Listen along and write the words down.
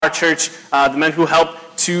our church, the men who help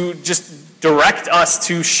to just direct us,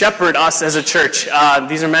 to shepherd us as a church.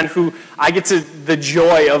 These are men who I get to the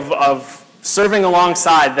joy of serving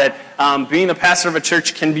alongside, that being the pastor of a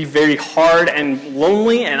church can be very hard and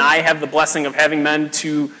lonely, and I have the blessing of having men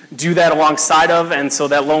to do that alongside of, and so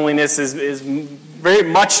that loneliness is very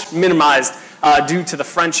much minimized due to the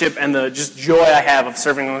friendship and the just joy I have of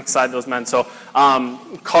serving alongside those men. So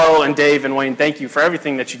Carl and Dave and Wayne, thank you for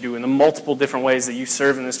everything that you do in the multiple different ways that you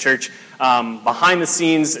serve in this church, behind the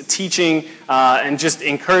scenes, teaching, and just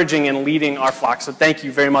encouraging and leading our flock. So thank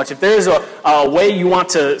you very much. If there's a way you want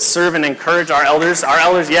to serve and encourage our elders,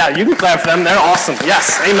 yeah, you can clap for them. They're awesome.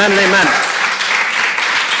 Yes, amen and amen.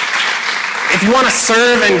 If you want to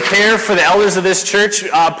serve and care for the elders of this church,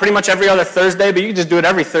 pretty much every other Thursday, but you can just do it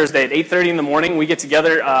every Thursday at 8:30 in the morning. We get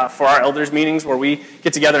together for our elders meetings where we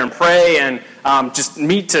get together and pray and just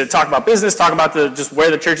meet to talk about business, talk about just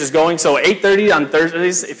where the church is going. So 8:30 on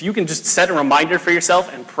Thursdays, if you can just set a reminder for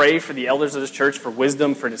yourself and pray for the elders of this church for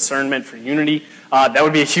wisdom, for discernment, for unity, that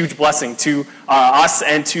would be a huge blessing to us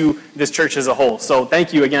and to this church as a whole. So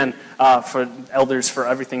thank you again for elders for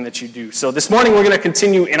everything that you do. So this morning we're going to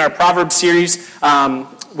continue in our Proverbs series.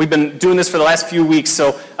 We've been doing this for the last few weeks,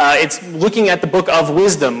 so it's looking at the book of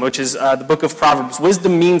wisdom, which is the book of Proverbs.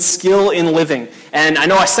 Wisdom means skill in living. And I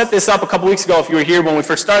know I set this up a couple weeks ago, if you were here when we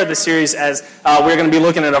first started this series, as we're going to be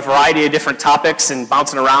looking at a variety of different topics and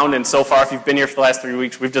bouncing around. And so far, if you've been here for the last 3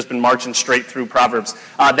 weeks, we've just been marching straight through Proverbs.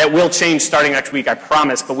 That will change starting next week, I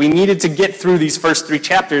promise. But we needed to get through these first 3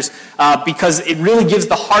 chapters because it really gives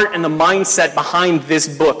the heart and the mindset behind this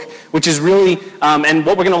book, which is really, and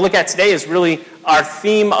what we're going to look at today is really our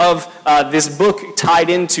theme of this book tied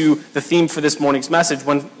into the theme for this morning's message.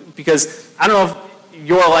 Because I don't know if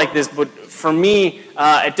you're like this, but for me,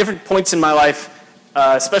 at different points in my life,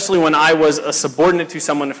 especially when I was a subordinate to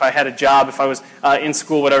someone, if I had a job, if I was in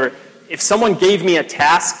school, whatever, if someone gave me a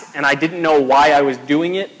task and I didn't know why I was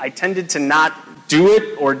doing it, I tended to not do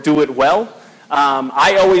it or do it well.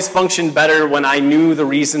 I always functioned better when I knew the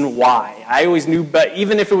reason why. I always knew, but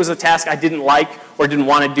even if it was a task I didn't like or didn't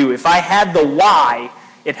want to do, if I had the why,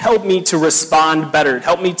 it helped me to respond better. It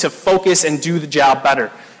helped me to focus and do the job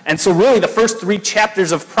better. And so really the first 3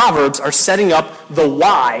 chapters of Proverbs are setting up the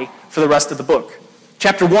why for the rest of the book.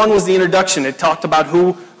 Chapter 1 was the introduction. It talked about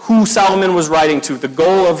who Solomon was writing to, the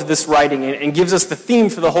goal of this writing, and gives us the theme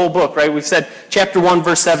for the whole book, right? We've said chapter 1,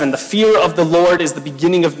 verse 7, the fear of the Lord is the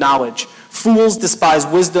beginning of knowledge. Fools despise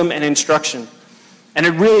wisdom and instruction. And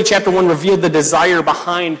it really, chapter 1, revealed the desire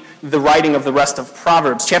behind the writing of the rest of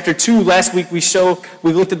Proverbs. Chapter 2, last week,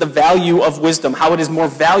 we looked at the value of wisdom, how it is more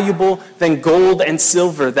valuable than gold and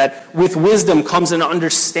silver, that with wisdom comes an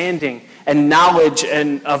understanding and knowledge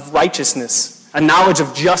and of righteousness, a knowledge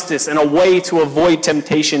of justice, and a way to avoid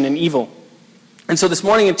temptation and evil. And so this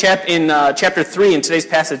morning in chapter 3, in today's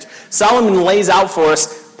passage, Solomon lays out for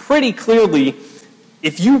us pretty clearly,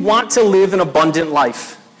 if you want to live an abundant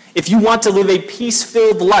life, if you want to live a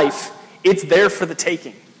peace-filled life, it's there for the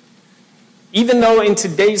taking. Even though in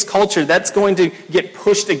today's culture that's going to get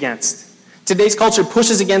pushed against. Today's culture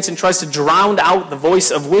pushes against and tries to drown out the voice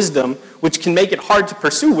of wisdom, which can make it hard to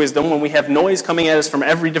pursue wisdom when we have noise coming at us from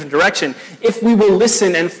every different direction. If we will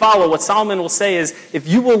listen and follow, what Solomon will say is, if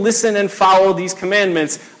you will listen and follow these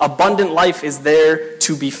commandments, abundant life is there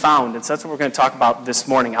to be found. And so that's what we're going to talk about this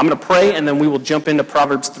morning. I'm going to pray, and then we will jump into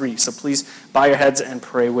Proverbs 3. So please bow your heads and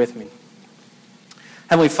pray with me.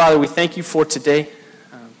 Heavenly Father, we thank you for today.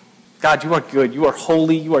 God, you are good. You are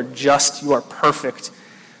holy. You are just. You are perfect.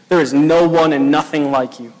 There is no one and nothing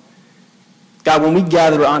like you. God, when we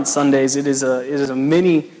gather on Sundays, it is a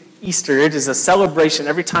mini Easter. It is a celebration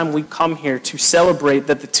every time we come here to celebrate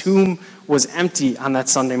that the tomb was empty on that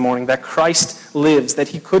Sunday morning, that Christ lives, that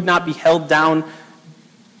he could not be held down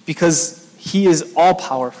because he is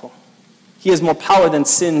all-powerful. He has more power than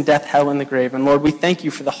sin, death, hell, and the grave. And Lord, we thank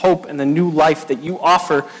you for the hope and the new life that you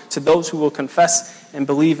offer to those who will confess and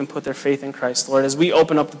believe and put their faith in Christ. Lord, as we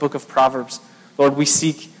open up the book of Proverbs, Lord, we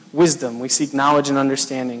seek wisdom, we seek knowledge and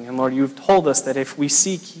understanding. And Lord, you've told us that if we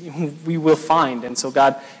seek, we will find. And so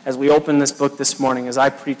God, as we open this book this morning, as I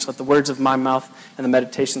preach, let the words of my mouth and the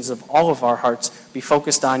meditations of all of our hearts be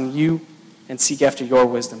focused on you and seek after your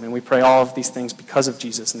wisdom. And we pray all of these things because of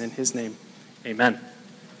Jesus, and in his name, amen.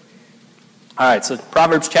 All right, so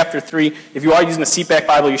Proverbs chapter 3. If you are using a seatback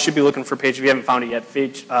Bible, you should be looking for a page. If you haven't found it yet,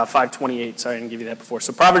 page 528. Sorry, I didn't give you that before.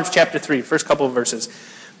 So Proverbs chapter 3, first couple of verses.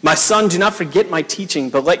 My son, do not forget my teaching,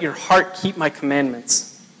 but let your heart keep my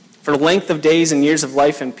commandments. For length of days and years of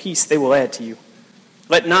life and peace they will add to you.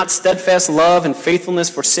 Let not steadfast love and faithfulness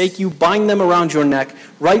forsake you. Bind them around your neck.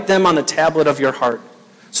 Write them on the tablet of your heart.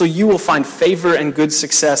 so you will find favor and good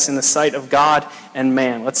success in the sight of God and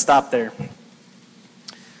man. Let's stop there.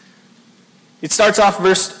 It starts off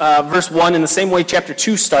verse 1 in the same way chapter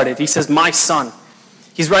 2 started. He says, my son.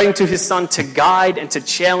 He's writing to his son to guide and to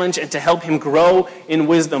challenge and to help him grow in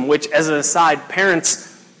wisdom, which, as an aside,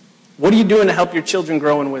 parents, what are you doing to help your children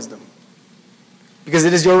grow in wisdom? Because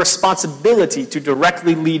it is your responsibility to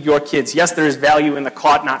directly lead your kids. Yes, there is value in the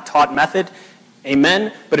caught, not taught method.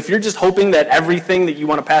 Amen. But if you're just hoping that everything that you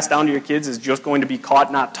want to pass down to your kids is just going to be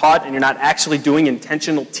caught, not taught, and you're not actually doing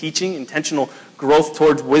intentional teaching, intentional growth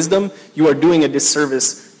towards wisdom, you are doing a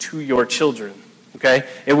disservice to your children. Okay?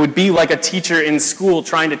 It would be like a teacher in school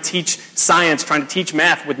trying to teach science, trying to teach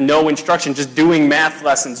math with no instruction, just doing math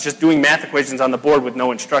lessons, just doing math equations on the board with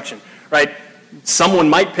no instruction. Right? Someone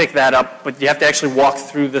might pick that up, but you have to actually walk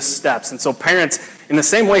through the steps. And so parents, in the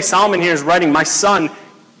same way Solomon here is writing, my son,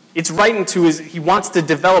 it's writing to he wants to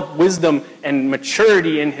develop wisdom and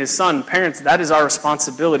maturity in his son. Parents, that is our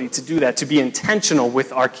responsibility to do that, to be intentional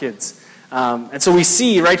with our kids. And so we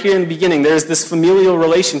see right here in the beginning, there's this familial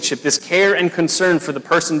relationship, this care and concern for the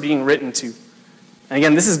person being written to. And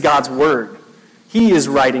again, this is God's word. He is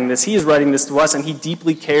writing this. He is writing this to us, and he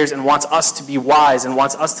deeply cares and wants us to be wise and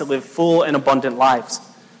wants us to live full and abundant lives.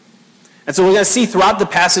 And so we're going to see throughout the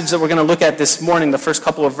passage that we're going to look at this morning, the first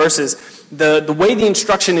couple of verses, the way the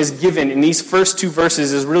instruction is given in these first two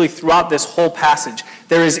verses is really throughout this whole passage.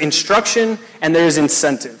 There is instruction and there is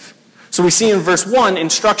incentive. So we see in verse 1,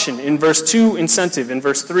 instruction. In verse 2, incentive. In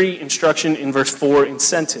verse 3, instruction. In verse 4,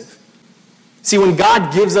 incentive. See, when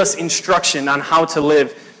God gives us instruction on how to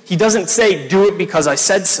live, he doesn't say, do it because I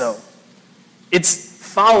said so. It's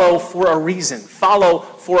follow for a reason. Follow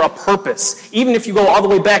for a purpose. Even if you go all the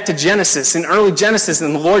way back to Genesis, in early Genesis,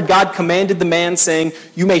 and the Lord God commanded the man, saying,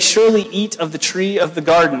 you may surely eat of the tree of the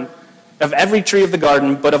garden, of every tree of the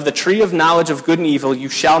garden, but of the tree of knowledge of good and evil you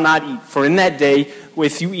shall not eat. For in that day,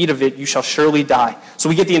 if you eat of it, you shall surely die. So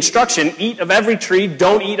we get the instruction, eat of every tree,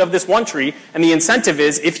 don't eat of this one tree. And the incentive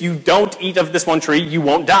is, if you don't eat of this one tree, you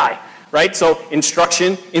won't die. Right? So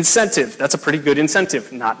instruction, incentive. That's a pretty good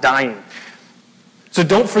incentive, not dying. So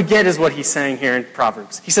don't forget is what he's saying here in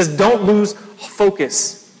Proverbs. He says, don't lose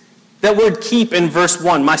focus. That word keep in verse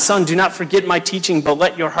 1. My son, do not forget my teaching, but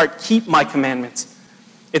let your heart keep my commandments.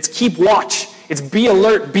 It's keep watch. It's be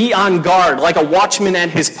alert, be on guard, like a watchman at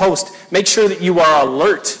his post. Make sure that you are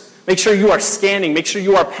alert. Make sure you are scanning. Make sure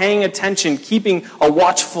you are paying attention, keeping a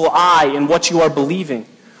watchful eye in what you are believing.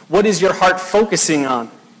 What is your heart focusing on?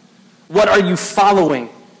 What are you following?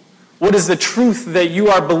 What is the truth that you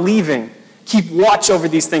are believing? Keep watch over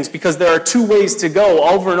these things, because there are two ways to go.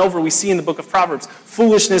 Over and over we see in the book of Proverbs.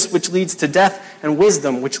 Foolishness, which leads to death, and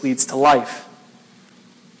wisdom, which leads to life.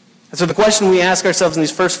 And so the question we ask ourselves in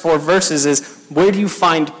these first 4 verses is, where do you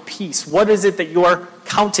find peace? What is it that you are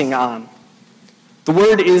counting on? The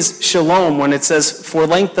word is shalom when it says, for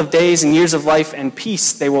length of days and years of life and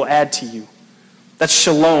peace they will add to you. That's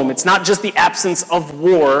shalom. It's not just the absence of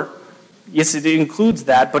war. Yes, it includes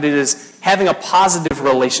that, but it is having a positive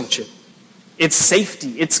relationship. It's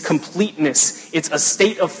safety. It's completeness. It's a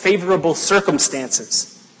state of favorable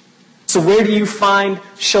circumstances. So where do you find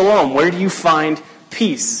shalom? Where do you find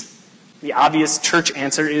peace? The obvious church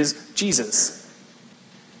answer is Jesus.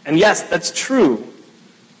 And yes, that's true.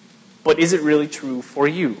 But is it really true for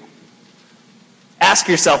you? Ask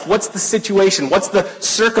yourself, what's the situation? What's the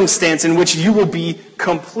circumstance in which you will be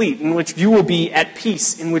complete, in which you will be at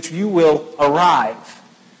peace, in which you will arrive?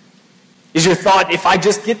 Is your thought, if I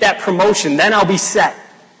just get that promotion, then I'll be set?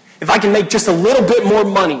 If I can make just a little bit more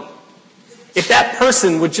money? If that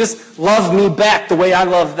person would just love me back the way I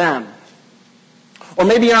love them? Or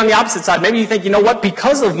maybe you're on the opposite side. Maybe you think, you know what,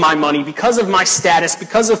 because of my money, because of my status,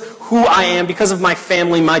 because of who I am, because of my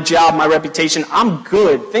family, my job, my reputation, I'm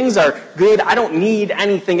good. Things are good. I don't need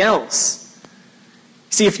anything else.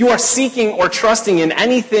 See, if you are seeking or trusting in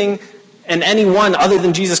anything and anyone other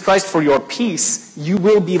than Jesus Christ for your peace, you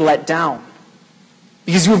will be let down.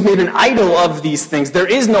 Because you have made an idol of these things. There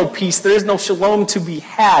is no peace. There is no shalom to be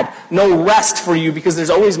had. No rest for you, because there's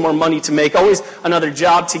always more money to make, always another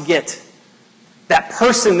job to get. That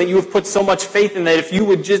person that you have put so much faith in, that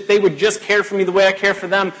if they would just care for me the way I care for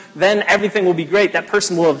them, then everything will be great. That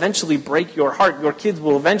person will eventually break your heart. Your kids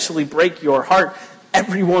will eventually break your heart.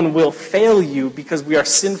 Everyone will fail you, because we are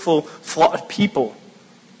sinful, flawed people.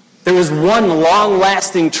 There is one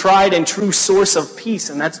long-lasting, tried and true source of peace,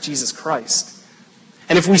 and that's Jesus Christ.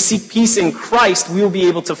 And if we seek peace in Christ, we will be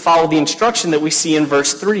able to follow the instruction that we see in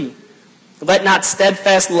verse 3. Let not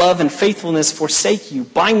steadfast love and faithfulness forsake you.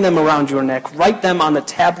 Bind them around your neck. Write them on the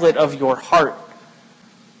tablet of your heart.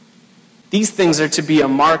 These things are to be a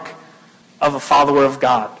mark of a follower of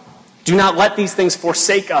God. Do not let these things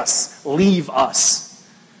forsake us, leave us.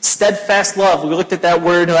 Steadfast love, we looked at that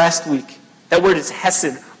word last week. That word is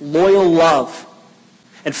hesed, loyal love.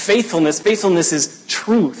 And faithfulness is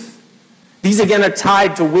truth. These again are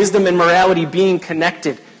tied to wisdom and morality being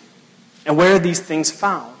connected. And where are these things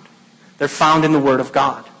found? They're found in the Word of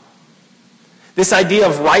God. This idea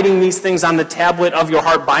of writing these things on the tablet of your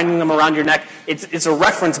heart, binding them around your neck, it's a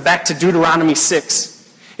reference back to Deuteronomy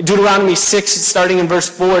 6. In Deuteronomy 6, starting in verse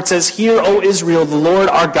 4, it says, "Hear, O Israel, the Lord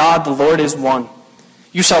our God, the Lord is one.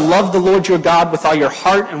 You shall love the Lord your God with all your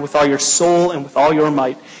heart and with all your soul and with all your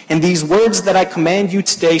might. And these words that I command you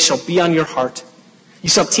today shall be on your heart. You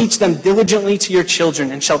shall teach them diligently to your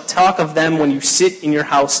children, and shall talk of them when you sit in your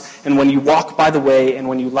house, and when you walk by the way, and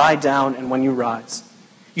when you lie down, and when you rise.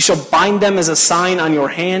 You shall bind them as a sign on your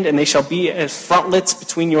hand, and they shall be as frontlets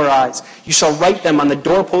between your eyes. You shall write them on the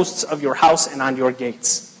doorposts of your house and on your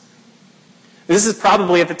gates." This is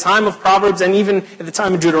probably, at the time of Proverbs and even at the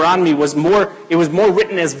time of Deuteronomy, it was more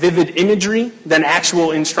written as vivid imagery than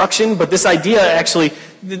actual instruction. But this idea actually,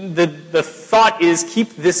 the thought is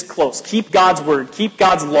keep this close. Keep God's word, keep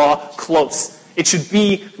God's law close. It should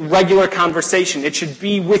be regular conversation. It should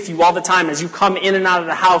be with you all the time as you come in and out of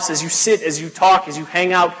the house, as you sit, as you talk, as you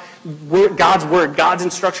hang out. God's word, God's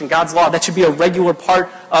instruction, God's law, that should be a regular part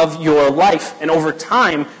of your life. And over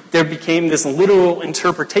time, there became this literal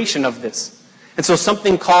interpretation of this. And so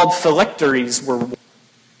something called phylacteries were... Basically,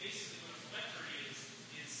 what a phylactery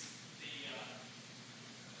is the...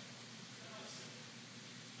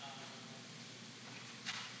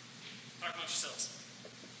 talk about yourselves.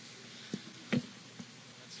 Let's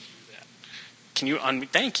do that. Can you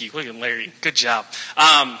unmute? Thank you. Look at Larry. Good job.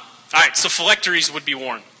 All right, so phylacteries would be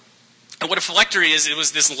worn. And what a phylactery is, it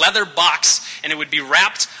was this leather box, and it would be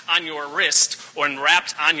wrapped on your wrist or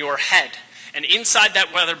wrapped on your head. And inside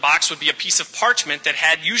that leather box would be a piece of parchment that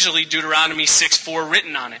had usually Deuteronomy 6:4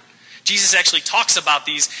 written on it. Jesus actually talks about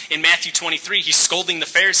these in Matthew 23. He's scolding the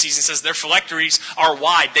Pharisees and says their phylacteries are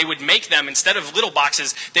wide. They would make them, instead of little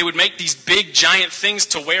boxes, they would make these big giant things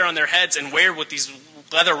to wear on their heads and wear with these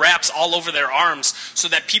leather wraps all over their arms so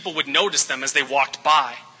that people would notice them as they walked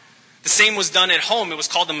by. The same was done at home. It was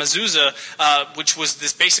called a mezuzah, which was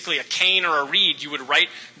this basically a cane or a reed you would write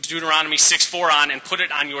Deuteronomy 6:4 on and put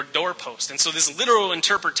it on your doorpost. And so this literal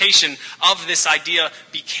interpretation of this idea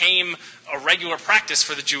became a regular practice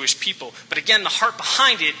for the Jewish people. But again, the heart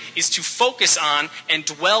behind it is to focus on and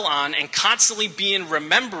dwell on and constantly be in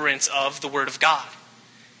remembrance of the Word of God.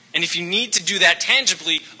 And if you need to do that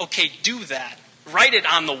tangibly, okay, do that. Write it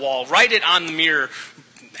on the wall. Write it on the mirror.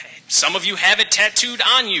 Some of you have it tattooed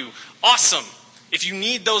on you. Awesome. If you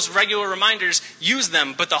need those regular reminders, use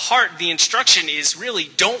them. But the heart, the instruction is really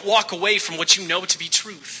don't walk away from what you know to be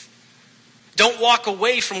truth. Don't walk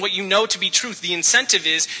away from what you know to be truth. The incentive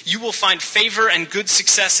is you will find favor and good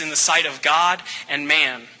success in the sight of God and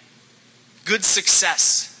man. Good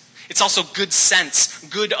success. It's also good sense,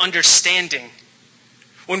 good understanding.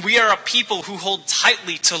 When we are a people who hold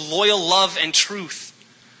tightly to loyal love and truth,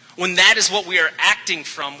 when that is what we are acting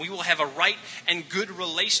from, we will have a right and good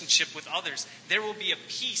relationship with others. There will be a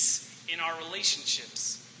peace in our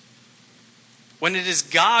relationships. When it is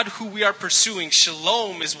God who we are pursuing,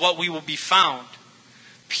 shalom is what we will be found.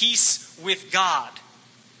 Peace with God.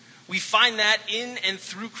 We find that in and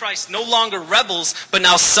through Christ. No longer rebels, but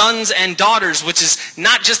now sons and daughters, which is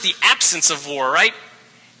not just the absence of war, right?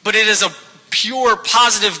 But it is a pure,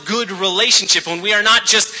 positive, good relationship when we are not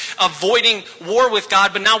just avoiding war with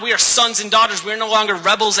God, but now we are sons and daughters. We are no longer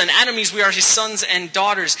rebels and enemies. We are His sons and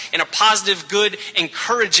daughters in a positive, good,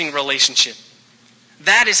 encouraging relationship.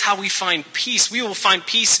 That is how we find peace. We will find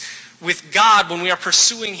peace with God when we are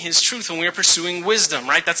pursuing His truth, when we are pursuing wisdom,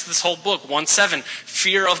 right? That's this whole book, 1:7.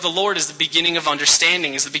 Fear of the Lord is the beginning of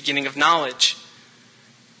understanding, is the beginning of knowledge.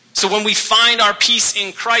 So when we find our peace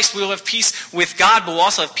in Christ, we will have peace with God, but we'll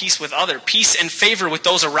also have peace with others, peace and favor with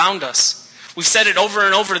those around us. We've said it over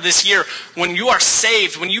and over this year. When you are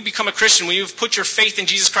saved, when you become a Christian, when you've put your faith in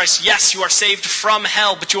Jesus Christ, yes, you are saved from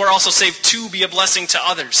hell, but you are also saved to be a blessing to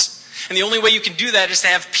others. And the only way you can do that is to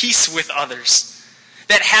have peace with others.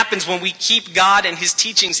 That happens when we keep God and His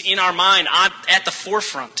teachings in our mind at the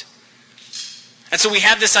forefront. And so we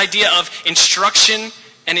have this idea of instruction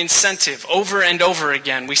and incentive over and over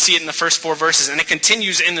again. We see it in the first 4 verses, and it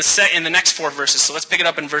continues in the next 4 verses. So let's pick it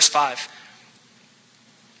up in verse 5.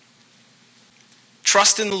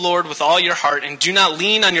 Trust in the Lord with all your heart, and do not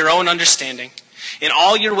lean on your own understanding. In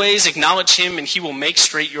all your ways acknowledge Him, and He will make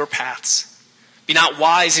straight your paths. Be not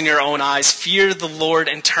wise in your own eyes. Fear the Lord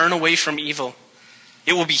and turn away from evil.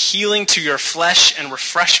 It will be healing to your flesh and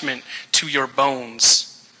refreshment to your bones.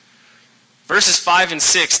 Verses 5 and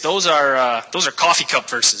 6, those are coffee cup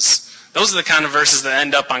verses. Those are the kind of verses that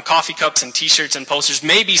end up on coffee cups and t-shirts and posters.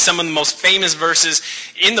 Maybe some of the most famous verses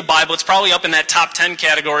in the Bible. It's probably up in that top 10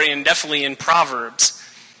 category and definitely in Proverbs.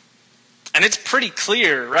 And it's pretty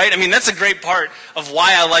clear, right? I mean, that's a great part of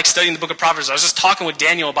why I like studying the book of Proverbs. I was just talking with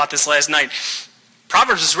Daniel about this last night.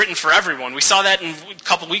 Proverbs is written for everyone. We saw that a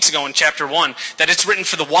couple weeks ago in chapter 1, that it's written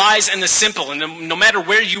for the wise and the simple. And no matter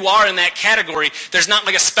where you are in that category, there's not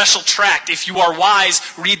like a special tract. If you are wise,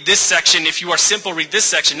 read this section. If you are simple, read this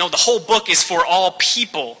section. No, the whole book is for all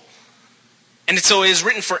people. And so it is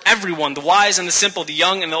written for everyone, the wise and the simple, the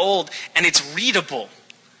young and the old. And it's readable.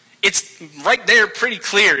 It's right there pretty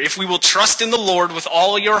clear. If we will trust in the Lord with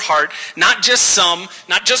all your heart, not just some,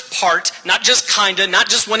 not just part, not just kinda, not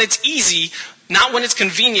just when it's easy, not when it's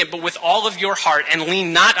convenient, but with all of your heart, and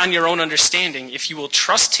lean not on your own understanding. If you will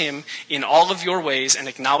trust Him in all of your ways and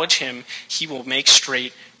acknowledge Him, He will make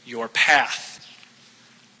straight your path.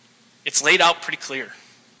 It's laid out pretty clear.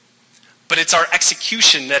 But it's our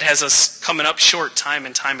execution that has us coming up short time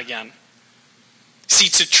and time again. See,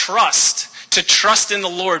 to trust in the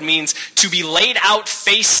Lord means to be laid out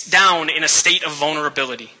face down in a state of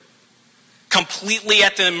vulnerability. Completely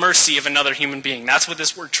at the mercy of another human being. That's what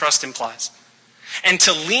this word trust implies. And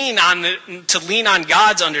to lean on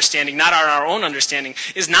God's understanding, not on our own understanding,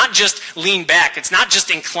 is not just lean back. It's not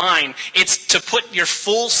just incline. It's to put your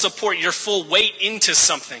full support, your full weight into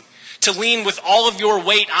something. To lean with all of your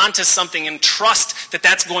weight onto something and trust that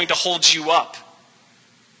that's going to hold you up.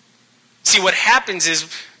 See, what happens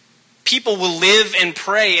is people will live and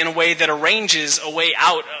pray in a way that arranges a way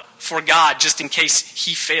out for God just in case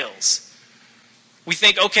He fails. We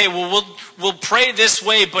think, okay, well, we'll pray this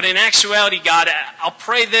way, but in actuality, God, I'll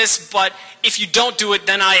pray this, but if you don't do it,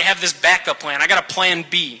 then I have this backup plan. I got a plan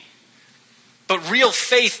B. But real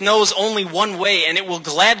faith knows only one way, and it will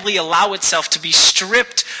gladly allow itself to be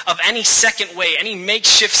stripped of any second way, any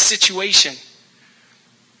makeshift situation.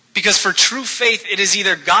 Because for true faith, it is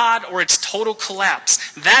either God or it's total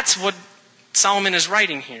collapse. That's what Solomon is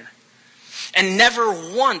writing here. And never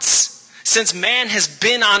once since man has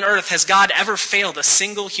been on earth has God ever failed a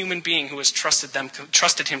single human being who has trusted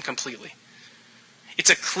Him completely.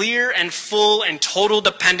 It's a clear and full and total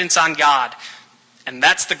dependence on God. And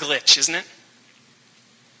that's the glitch, isn't it?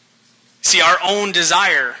 See, our own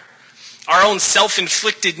desire, our own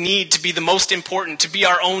self-inflicted need to be the most important, to be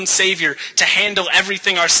our own savior, to handle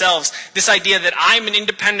everything ourselves. This idea that I'm an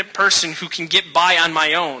independent person who can get by on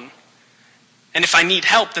my own. And if I need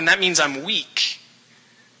help, then that means I'm weak.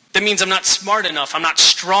 That means I'm not smart enough, I'm not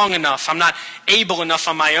strong enough, I'm not able enough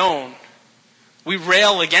on my own. We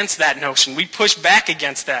rail against that notion. We push back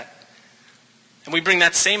against that. And we bring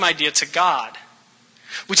that same idea to God.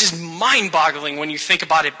 Which is mind-boggling when you think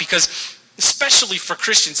about it, because especially for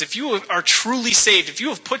Christians, if you are truly saved, if you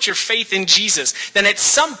have put your faith in Jesus, then at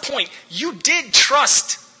some point you did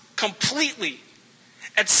trust completely.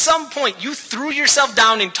 At some point you threw yourself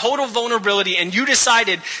down in total vulnerability and you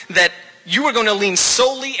decided that you were going to lean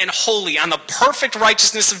solely and wholly on the perfect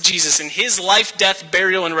righteousness of Jesus in His life, death,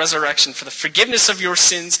 burial, and resurrection for the forgiveness of your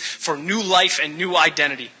sins, for new life and new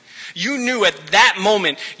identity. You knew at that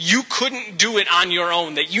moment you couldn't do it on your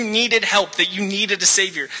own, that you needed help, that you needed a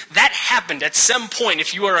Savior. That happened at some point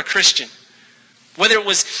if you are a Christian. Whether it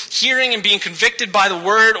was hearing and being convicted by the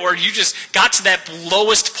Word, or you just got to that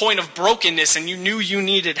lowest point of brokenness and you knew you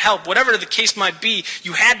needed help. Whatever the case might be,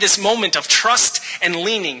 you had this moment of trust and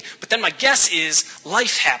leaning. But then my guess is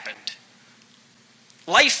life happened.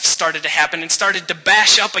 Life started to happen and started to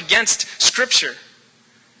bash up against Scripture.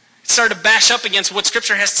 It started to bash up against what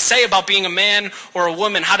Scripture has to say about being a man or a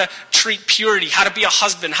woman, how to treat purity, how to be a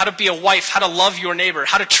husband, how to be a wife, how to love your neighbor,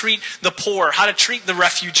 how to treat the poor, how to treat the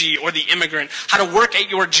refugee or the immigrant, how to work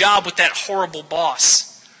at your job with that horrible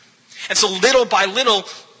boss. And so little by little,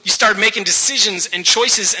 you start making decisions and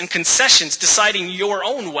choices and concessions, deciding your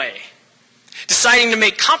own way, deciding to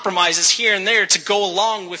make compromises here and there to go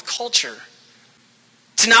along with culture,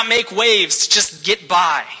 to not make waves, to just get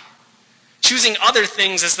by. Choosing other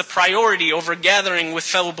things as the priority over gathering with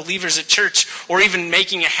fellow believers at church or even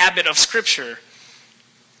making a habit of Scripture.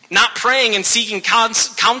 Not praying and seeking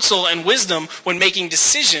counsel and wisdom when making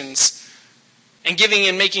decisions and giving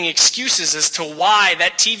and making excuses as to why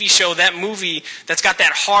that TV show, that movie that's got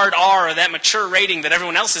that hard R or that mature rating that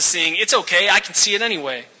everyone else is seeing, it's okay, I can see it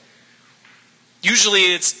anyway. Usually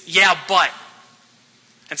it's, yeah, but.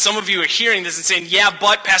 And some of you are hearing this and saying, yeah,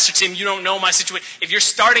 but, Pastor Tim, you don't know my situation. If you're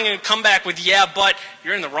starting a comeback with, yeah, but,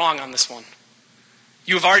 you're in the wrong on this one.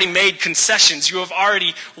 You have already made concessions. You have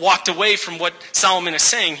already walked away from what Solomon is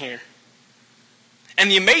saying here. And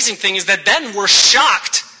the amazing thing is that then we're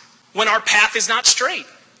shocked when our path is not straight.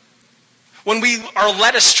 When we are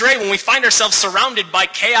led astray, when we find ourselves surrounded by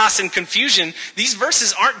chaos and confusion, these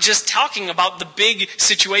verses aren't just talking about the big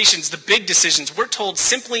situations, the big decisions. We're told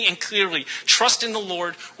simply and clearly, trust in the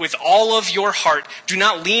Lord with all of your heart. Do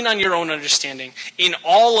not lean on your own understanding. In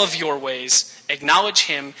all of your ways, acknowledge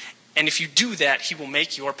him, and if you do that, he will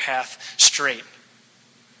make your path straight.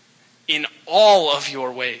 In all of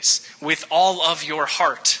your ways, with all of your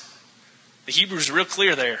heart. The Hebrew's real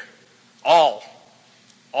clear there. All.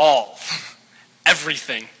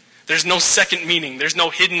 Everything. There's no second meaning. There's no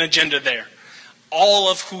hidden agenda there. All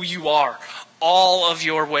of who you are. All of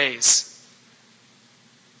your ways.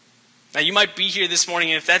 Now you might be here this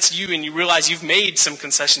morning, and if that's you and you realize you've made some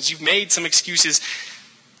concessions, you've made some excuses,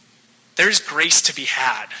 there's grace to be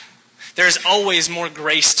had. There's always more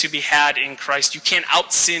grace to be had in Christ. You can't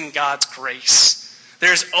out-sin God's grace.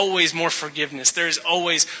 There's always more forgiveness. There's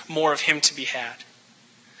always more of him to be had.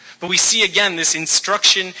 But we see again this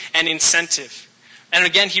instruction and incentive. And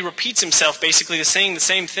again, he repeats himself, basically saying the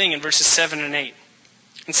same thing in verses 7 and 8.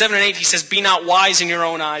 In 7 and 8, he says, "Be not wise in your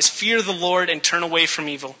own eyes. Fear the Lord and turn away from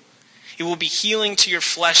evil. It will be healing to your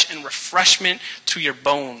flesh and refreshment to your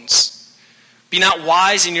bones. Be not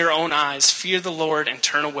wise in your own eyes. Fear the Lord and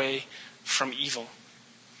turn away from evil."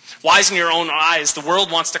 Wise in your own eyes, the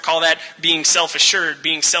world wants to call that being self-assured,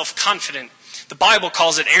 being self-confident. The Bible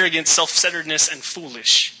calls it arrogance, self-centeredness, and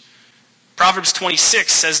foolish. Proverbs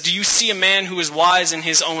 26 says, "Do you see a man who is wise in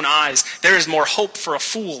his own eyes? There is more hope for a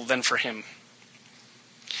fool than for him."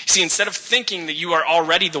 See, instead of thinking that you are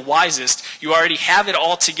already the wisest, you already have it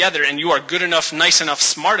all together, and you are good enough, nice enough,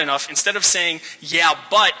 smart enough, instead of saying, "yeah,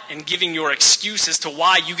 but," and giving your excuse as to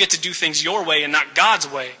why you get to do things your way and not God's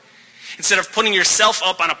way, instead of putting yourself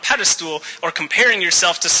up on a pedestal or comparing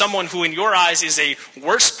yourself to someone who in your eyes is a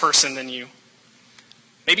worse person than you,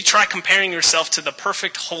 maybe try comparing yourself to the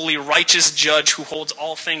perfect, holy, righteous judge who holds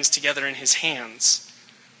all things together in his hands.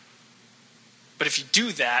 But if you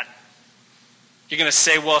do that, you're going to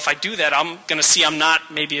say, well, if I do that, I'm going to see I'm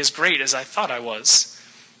not maybe as great as I thought I was.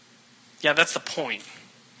 Yeah, that's the point.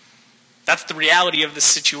 That's the reality of the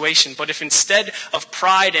situation. But if instead of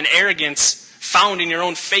pride and arrogance found in your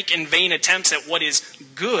own fake and vain attempts at what is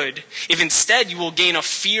good, if instead you will gain a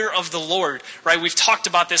fear of the Lord, right? We've talked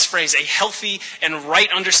about this phrase, a healthy and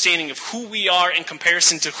right understanding of who we are in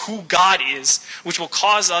comparison to who God is, which will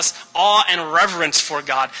cause us awe and reverence for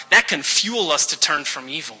God. That can fuel us to turn from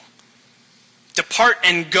evil. Depart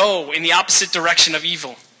and go in the opposite direction of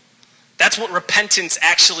evil. That's what repentance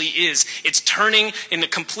actually is. It's turning in a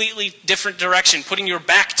completely different direction, putting your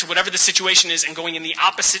back to whatever the situation is and going in the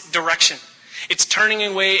opposite direction. It's turning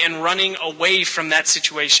away and running away from that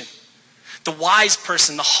situation. The wise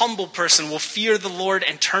person, the humble person, will fear the Lord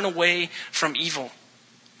and turn away from evil.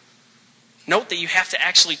 Note that you have to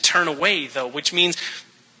actually turn away, though, which means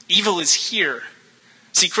evil is here.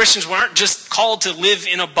 See, Christians, we aren't just called to live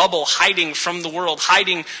in a bubble, hiding from the world,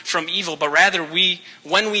 hiding from evil, but rather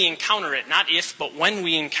when we encounter it, not if, but when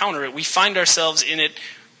we encounter it, we find ourselves in it,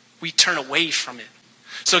 we turn away from it.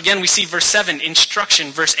 So again, we see verse 7,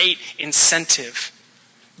 instruction, verse 8, incentive.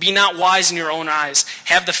 Be not wise in your own eyes.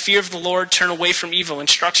 Have the fear of the Lord, turn away from evil.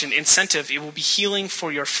 Instruction, incentive, it will be healing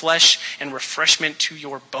for your flesh and refreshment to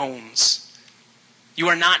your bones. You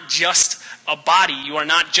are not just a body, you are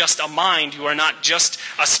not just a mind, you are not just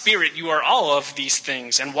a spirit, you are all of these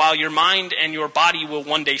things. And while your mind and your body will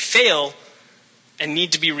one day fail and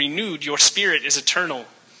need to be renewed, your spirit is eternal.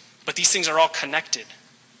 But these things are all connected.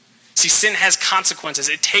 See, sin has consequences.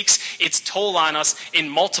 It takes its toll on us in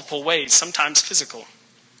multiple ways, sometimes physical.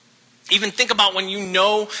 Even think about when you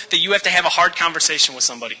know that you have to have a hard conversation with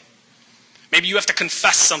somebody. Maybe you have to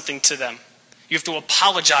confess something to them. You have to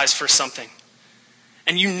apologize for something.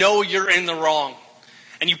 And you know you're in the wrong.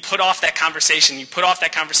 And you put off that conversation. You put off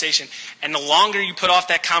that conversation. And the longer you put off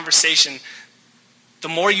that conversation, the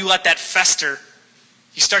more you let that fester,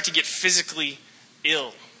 you start to get physically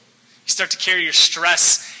ill. You start to carry your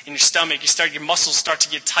stress in your stomach. Your muscles start to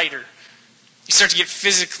get tighter. You start to get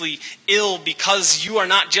physically ill because you are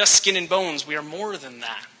not just skin and bones. We are more than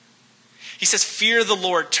that. He says, fear the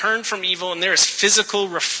Lord, turn from evil, and there is physical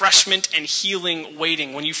refreshment and healing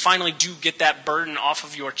waiting. When you finally do get that burden off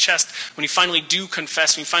of your chest, when you finally do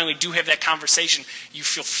confess, when you finally do have that conversation, you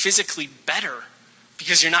feel physically better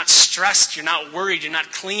because you're not stressed, you're not worried, you're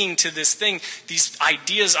not clinging to this thing. These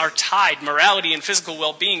ideas are tied. Morality and physical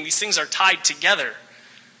well-being, these things are tied together.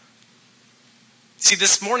 See,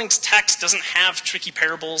 this morning's text doesn't have tricky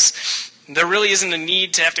parables. There really isn't a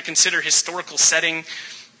need to have to consider historical setting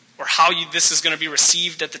or how this is going to be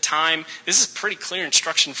received at the time. This is pretty clear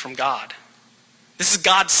instruction from God. This is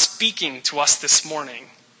God speaking to us this morning.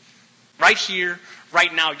 Right here,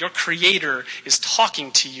 right now, your Creator is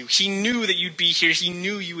talking to you. He knew that you'd be here. He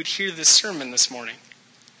knew you would hear this sermon this morning.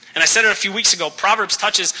 And I said it a few weeks ago, Proverbs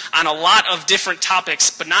touches on a lot of different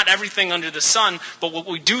topics, but not everything under the sun. But what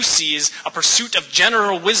we do see is a pursuit of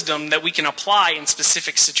general wisdom that we can apply in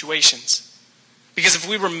specific situations. Because if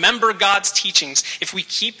we remember God's teachings, if we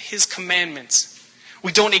keep His commandments,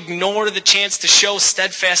 we don't ignore the chance to show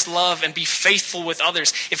steadfast love and be faithful with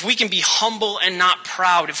others, if we can be humble and not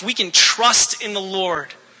proud, if we can trust in the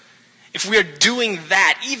Lord, if we are doing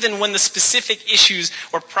that, even when the specific issues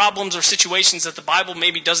or problems or situations that the Bible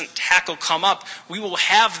maybe doesn't tackle come up, we will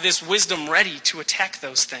have this wisdom ready to attack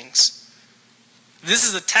those things. This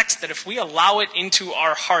is a text that if we allow it into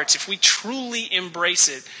our hearts, if we truly embrace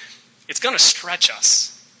it, it's going to stretch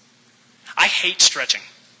us. I hate stretching.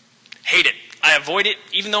 Hate it. I avoid it.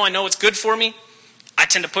 Even though I know it's good for me, I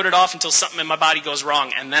tend to put it off until something in my body goes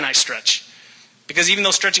wrong, and then I stretch. Because even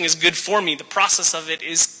though stretching is good for me, the process of it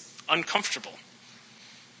is uncomfortable.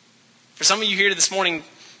 For some of you here this morning,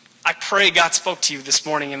 I pray God spoke to you this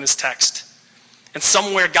morning in this text. And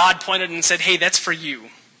somewhere God pointed and said, hey, that's for you.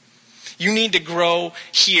 You need to grow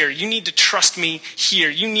here. You need to trust me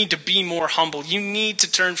here. You need to be more humble. You need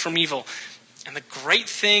to turn from evil. And the great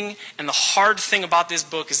thing and the hard thing about this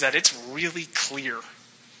book is that it's really clear.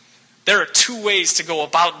 There are two ways to go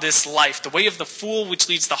about this life. The way of the fool, which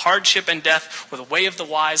leads to hardship and death, or the way of the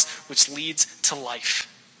wise, which leads to life.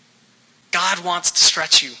 God wants to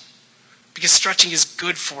stretch you because stretching is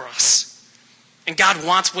good for us. And God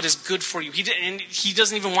wants what is good for you. He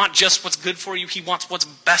doesn't even want just what's good for you. He wants what's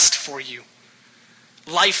best for you.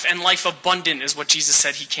 Life and life abundant is what Jesus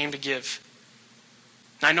said He came to give.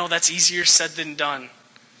 And I know that's easier said than done.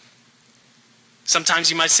 Sometimes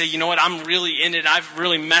you might say, you know what, I'm really in it. I've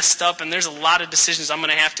really messed up and there's a lot of decisions I'm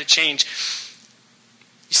going to have to change.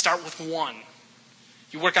 You start with one.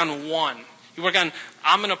 You work on one. You work on,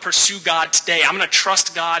 I'm going to pursue God today. I'm going to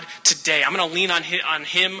trust God today. I'm going to lean on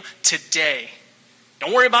Him today.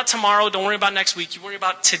 Don't worry about tomorrow. Don't worry about next week. You worry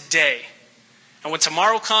about today. And when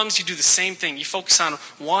tomorrow comes, you do the same thing. You focus on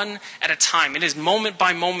one at a time. It is moment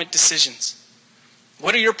by moment decisions.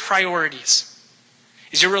 What are your priorities?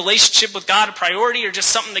 Is your relationship with God a priority or just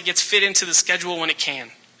something that gets fit into the schedule when it can?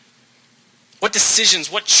 What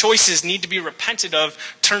decisions, what choices need to be repented of,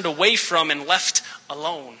 turned away from, and left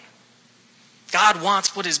alone? God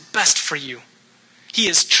wants what is best for you. He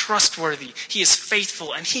is trustworthy. He is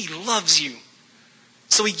faithful, and He loves you.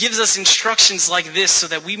 So He gives us instructions like this so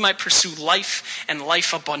that we might pursue life and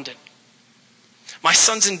life abundant. My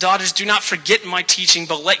sons and daughters, do not forget my teaching,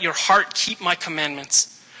 but let your heart keep my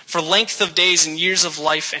commandments. For length of days and years of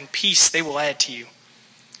life and peace they will add to you.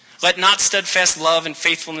 Let not steadfast love and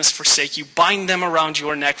faithfulness forsake you. Bind them around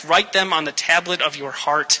your neck. Write them on the tablet of your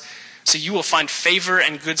heart, so you will find favor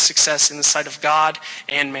and good success in the sight of God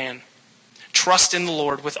and man. Trust in the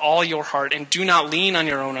Lord with all your heart, and do not lean on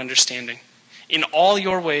your own understanding. In all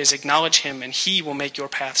your ways acknowledge Him, and He will make your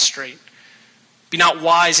path straight. Be not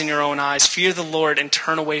wise in your own eyes. Fear the Lord and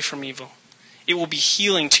turn away from evil. It will be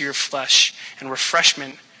healing to your flesh and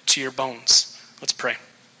refreshment to your bones. Let's pray.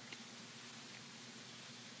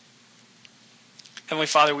 Heavenly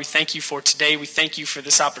Father, we thank You for today. We thank You for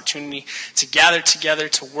this opportunity to gather together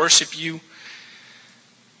to worship You.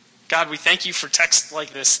 God, we thank You for texts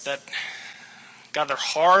like this that, God, they're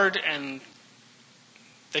hard and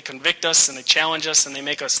they convict us and they challenge us and they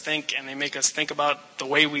make us think and they make us think about the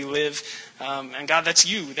way we live. And God, that's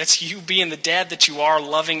You. That's You being the dad that You are,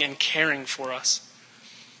 loving and caring for us.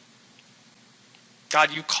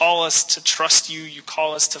 God, You call us to trust You. You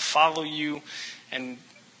call us to follow You. And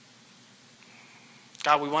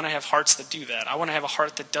God, we want to have hearts that do that. I want to have a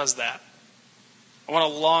heart that does that. I want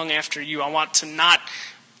to long after You. I want to not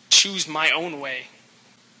choose my own way.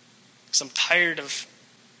 Because I'm tired of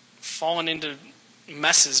falling into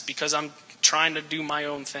messes because I'm trying to do my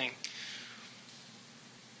own thing.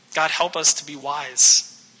 God, help us to be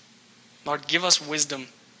wise. Lord, give us wisdom.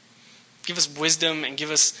 Give us wisdom and give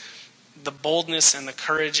us the boldness and the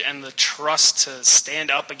courage and the trust to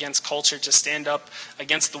stand up against culture, to stand up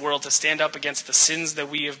against the world, to stand up against the sins that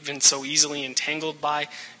we have been so easily entangled by.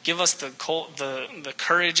 Give us the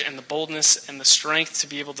courage and the boldness and the strength to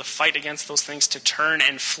be able to fight against those things, to turn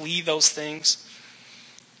and flee those things.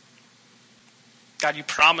 God, You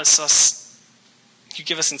promise us, You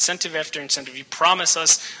give us incentive after incentive. You promise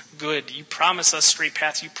us good. You promise us straight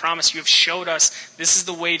paths. You promise, You have showed us this is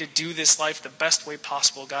the way to do this life the best way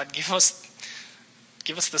possible. God, give us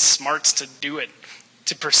the smarts to do it,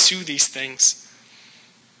 to pursue these things.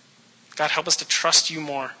 God, help us to trust You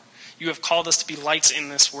more. You have called us to be lights in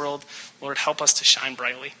this world. Lord, help us to shine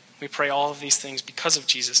brightly. We pray all of these things because of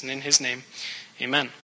Jesus, and in his name, amen.